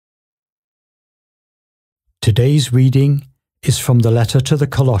Today's reading is from the letter to the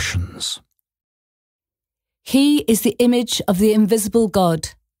Colossians. He is the image of the invisible God,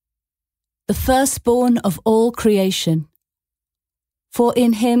 the firstborn of all creation. For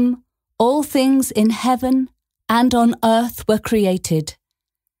in him all things in heaven and on earth were created,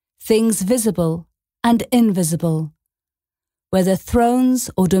 things visible and invisible, whether thrones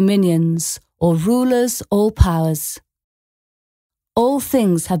or dominions or rulers or powers. All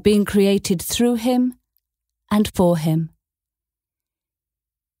things have been created through him and for him.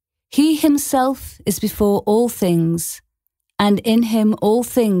 He himself is before all things, and in him all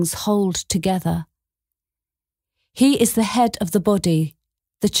things hold together. He is the head of the body,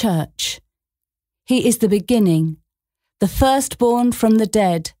 the church. He is the beginning, the firstborn from the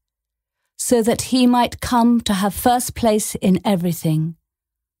dead, so that he might come to have first place in everything.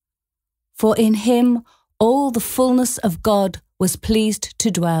 For in him all the fullness of God was pleased to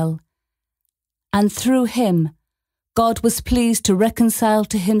dwell, and through him God was pleased to reconcile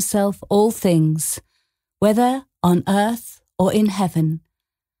to himself all things, whether on earth or in heaven,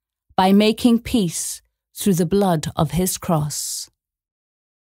 by making peace through the blood of his cross.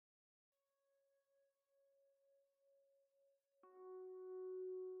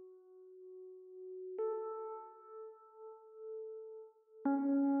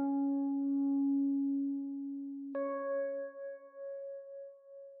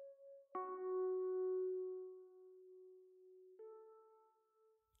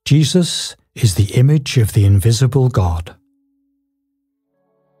 Jesus is the image of the invisible God.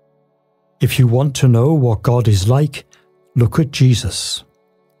 If you want to know what God is like, look at Jesus.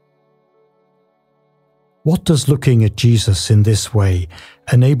 What does looking at Jesus in this way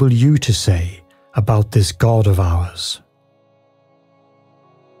enable you to say about this God of ours?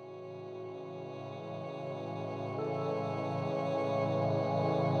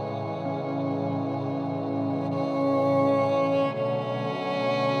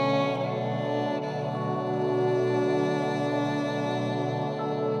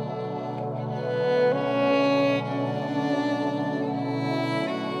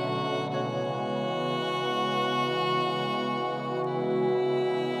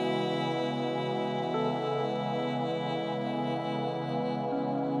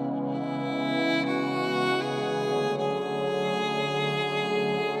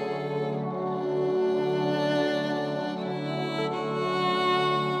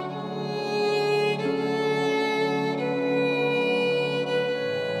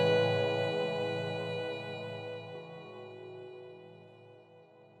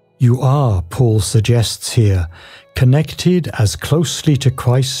 You are, Paul suggests here, connected as closely to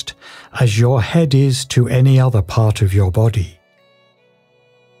Christ as your head is to any other part of your body.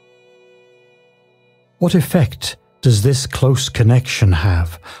 What effect does this close connection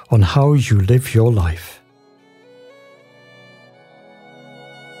have on how you live your life?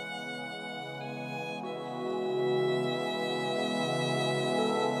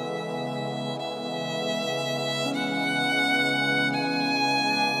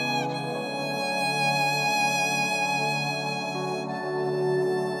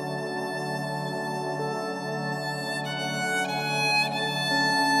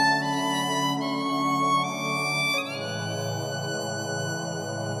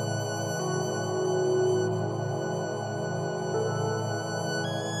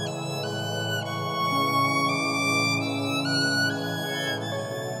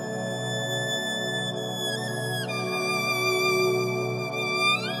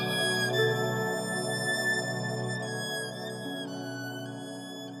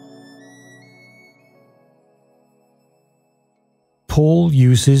 Paul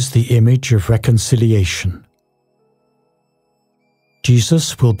uses the image of reconciliation.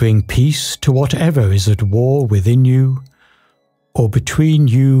 Jesus will bring peace to whatever is at war within you or between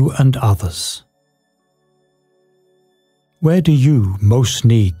you and others. Where do you most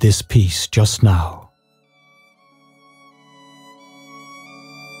need this peace just now?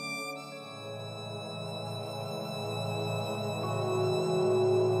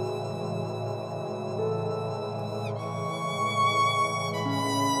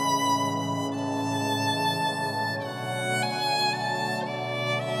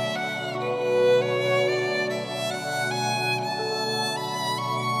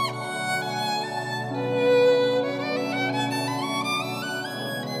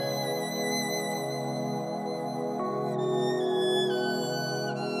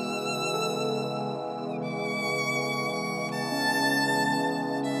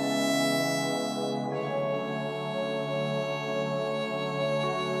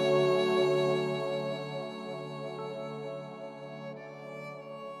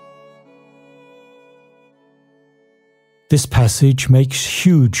 This passage makes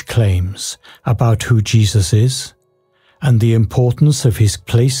huge claims about who Jesus is and the importance of his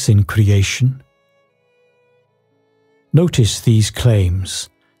place in creation. Notice these claims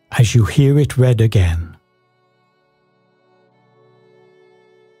as you hear it read again.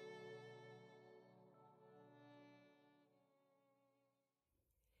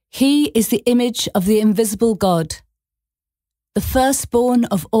 He is the image of the invisible God, the firstborn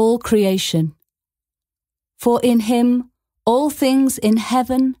of all creation. For in him all things in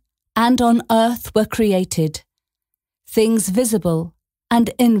heaven and on earth were created, things visible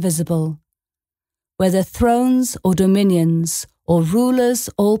and invisible, whether thrones or dominions or rulers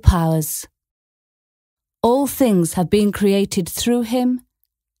or powers. All things have been created through him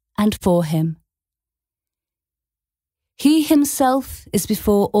and for him. He himself is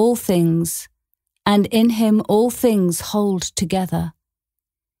before all things, and in him all things hold together.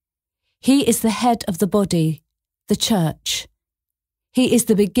 He is the head of the body, the church. He is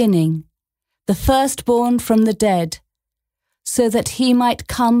the beginning, the firstborn from the dead, so that he might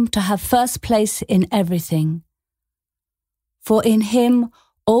come to have first place in everything. For in him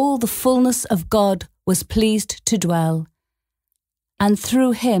all the fullness of God was pleased to dwell, and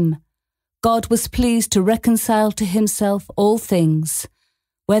through him God was pleased to reconcile to himself all things,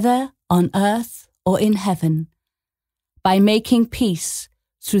 whether on earth or in heaven, by making peace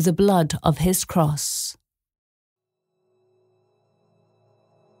through the blood of his cross.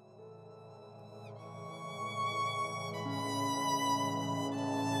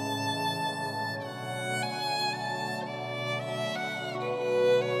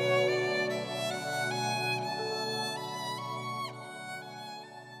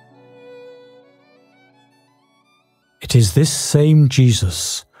 It is this same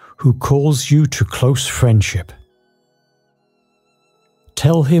Jesus who calls you to close friendship.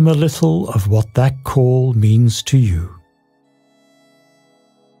 Tell him a little of what that call means to you.